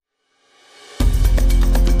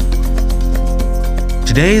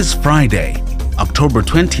Today is Friday, October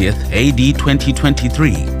 20th, AD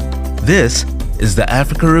 2023. This is the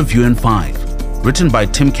Africa Review in 5, written by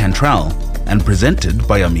Tim Cantrell and presented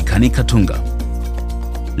by Amikani Katunga.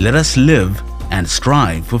 Let us live and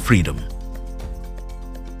strive for freedom.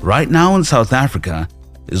 Right now in South Africa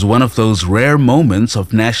is one of those rare moments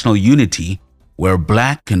of national unity where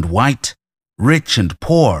black and white, rich and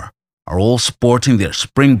poor are all sporting their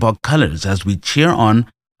Springbok colors as we cheer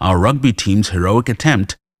on our rugby team's heroic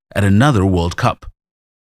attempt at another World Cup.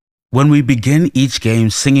 When we begin each game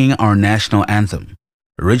singing our national anthem,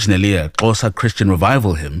 originally a Xhosa Christian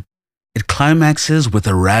revival hymn, it climaxes with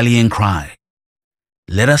a rallying cry.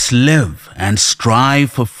 Let us live and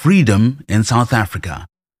strive for freedom in South Africa,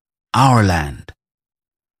 our land.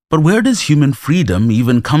 But where does human freedom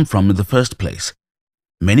even come from in the first place?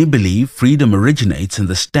 Many believe freedom originates in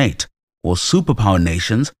the state or superpower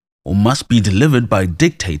nations or must be delivered by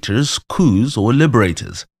dictators, coups, or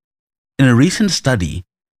liberators. In a recent study,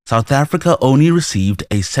 South Africa only received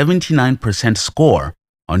a 79% score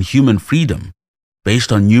on human freedom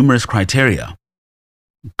based on numerous criteria.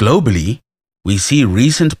 Globally, we see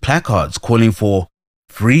recent placards calling for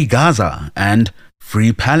Free Gaza and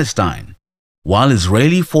Free Palestine, while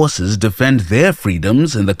Israeli forces defend their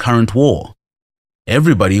freedoms in the current war.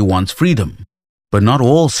 Everybody wants freedom, but not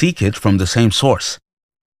all seek it from the same source.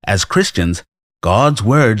 As Christians, God's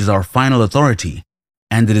word is our final authority,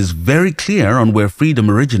 and it is very clear on where freedom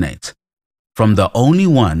originates, from the only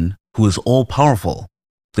one who is all-powerful,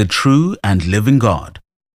 the true and living God.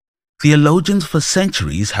 Theologians for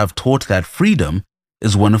centuries have taught that freedom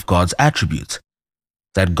is one of God's attributes,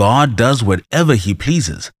 that God does whatever He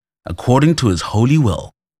pleases, according to His holy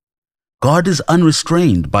will. God is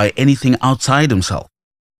unrestrained by anything outside Himself.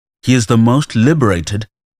 He is the most liberated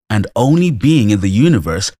and only being in the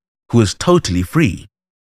universe who is totally free.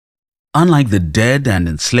 Unlike the dead and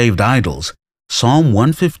enslaved idols, Psalm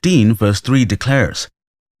 115 verse 3 declares,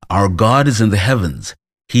 "Our God is in the heavens.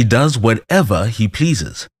 He does whatever He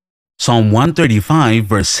pleases." Psalm 135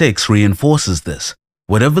 verse 6 reinforces this.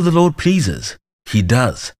 Whatever the Lord pleases, He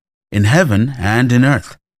does, in heaven and in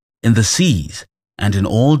earth, in the seas and in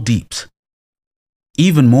all deeps.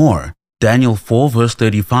 Even more, Daniel 4 verse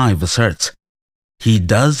 35 asserts, "He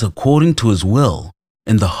does according to His will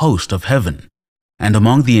in the host of heaven and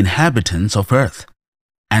among the inhabitants of earth,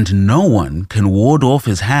 and no one can ward off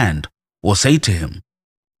His hand or say to Him,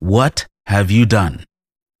 'What have you done?'"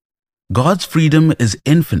 God's freedom is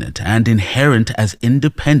infinite and inherent as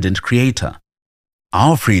independent creator.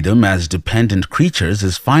 Our freedom as dependent creatures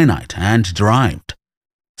is finite and derived.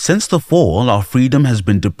 Since the fall, our freedom has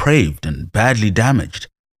been depraved and badly damaged,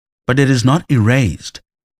 but it is not erased.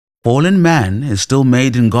 Fallen man is still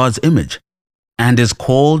made in God's image and is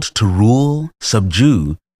called to rule,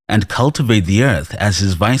 subdue, and cultivate the earth as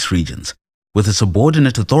His vice-regents, with a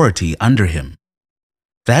subordinate authority under Him.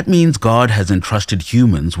 That means God has entrusted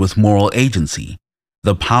humans with moral agency,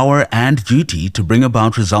 the power and duty to bring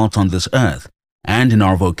about results on this earth and in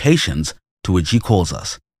our vocations to which He calls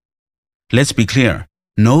us. Let's be clear,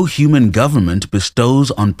 no human government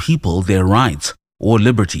bestows on people their rights or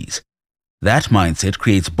liberties. That mindset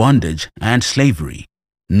creates bondage and slavery,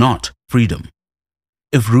 not freedom.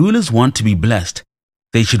 If rulers want to be blessed,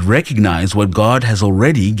 they should recognize what God has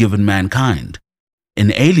already given mankind: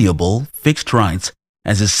 inalienable, fixed rights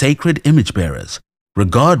as His sacred image bearers,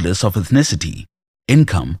 regardless of ethnicity,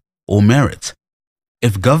 income, or merits.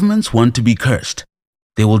 If governments want to be cursed,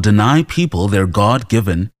 they will deny people their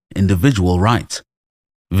God-given individual rights.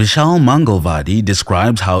 Vishal Mangalwadi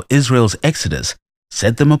describes how Israel's exodus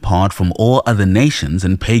set them apart from all other nations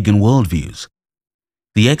and pagan worldviews.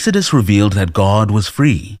 The Exodus revealed that God was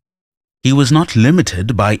free. He was not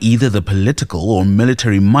limited by either the political or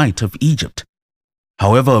military might of Egypt,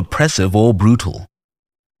 however oppressive or brutal.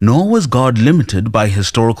 Nor was God limited by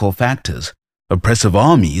historical factors, oppressive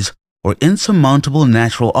armies, or insurmountable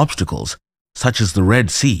natural obstacles, such as the Red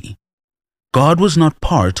Sea. God was not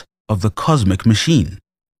part of the cosmic machine.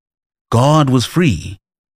 God was free,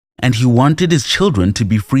 and He wanted His children to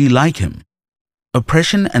be free like Him.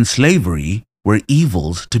 Oppression and slavery were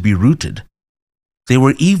evils to be rooted. They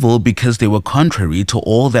were evil because they were contrary to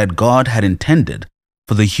all that God had intended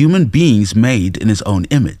for the human beings made in His own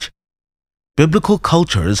image. Biblical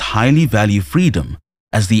cultures highly value freedom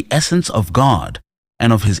as the essence of God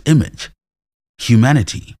and of His image,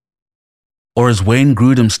 humanity. Or as Wayne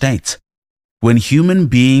Grudem states, when human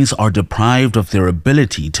beings are deprived of their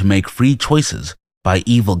ability to make free choices by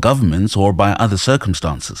evil governments or by other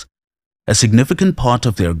circumstances, a significant part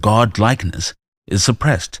of their God-likeness is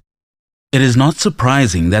suppressed. It is not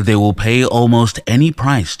surprising that they will pay almost any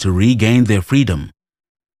price to regain their freedom,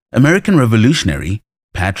 American revolutionary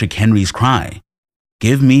Patrick Henry's cry,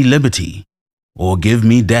 "Give me liberty," or "Give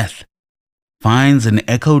me death," finds an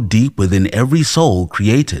echo deep within every soul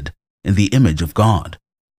created in the image of God.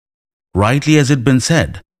 Rightly has it been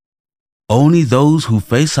said, only those who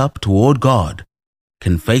face up toward God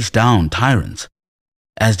can face down tyrants,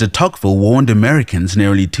 as de Tocqueville warned Americans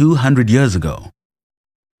nearly 200 years ago.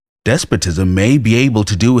 Despotism may be able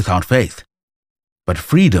to do without faith, but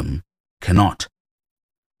freedom cannot.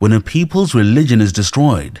 When a people's religion is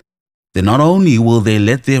destroyed, then not only will they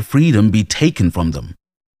let their freedom be taken from them,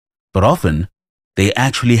 but often they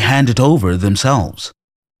actually hand it over themselves.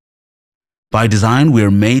 By design, we are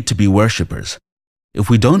made to be worshippers. If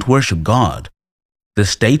we don't worship God, the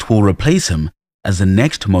state will replace him as the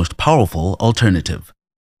next most powerful alternative.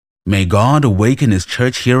 May God awaken his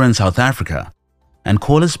church here in South Africa and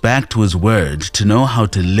call us back to his word to know how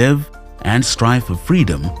to live and strive for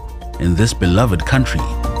freedom in this beloved country.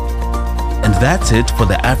 And that's it for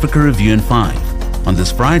the Africa Review in 5 on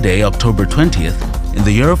this Friday, October 20th, in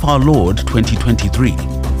the year of our Lord 2023.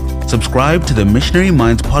 Subscribe to the Missionary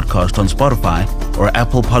Minds podcast on Spotify or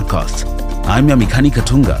Apple Podcasts. I'm Yamikani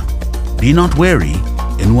Katunga. Be not weary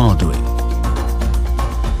in well-doing.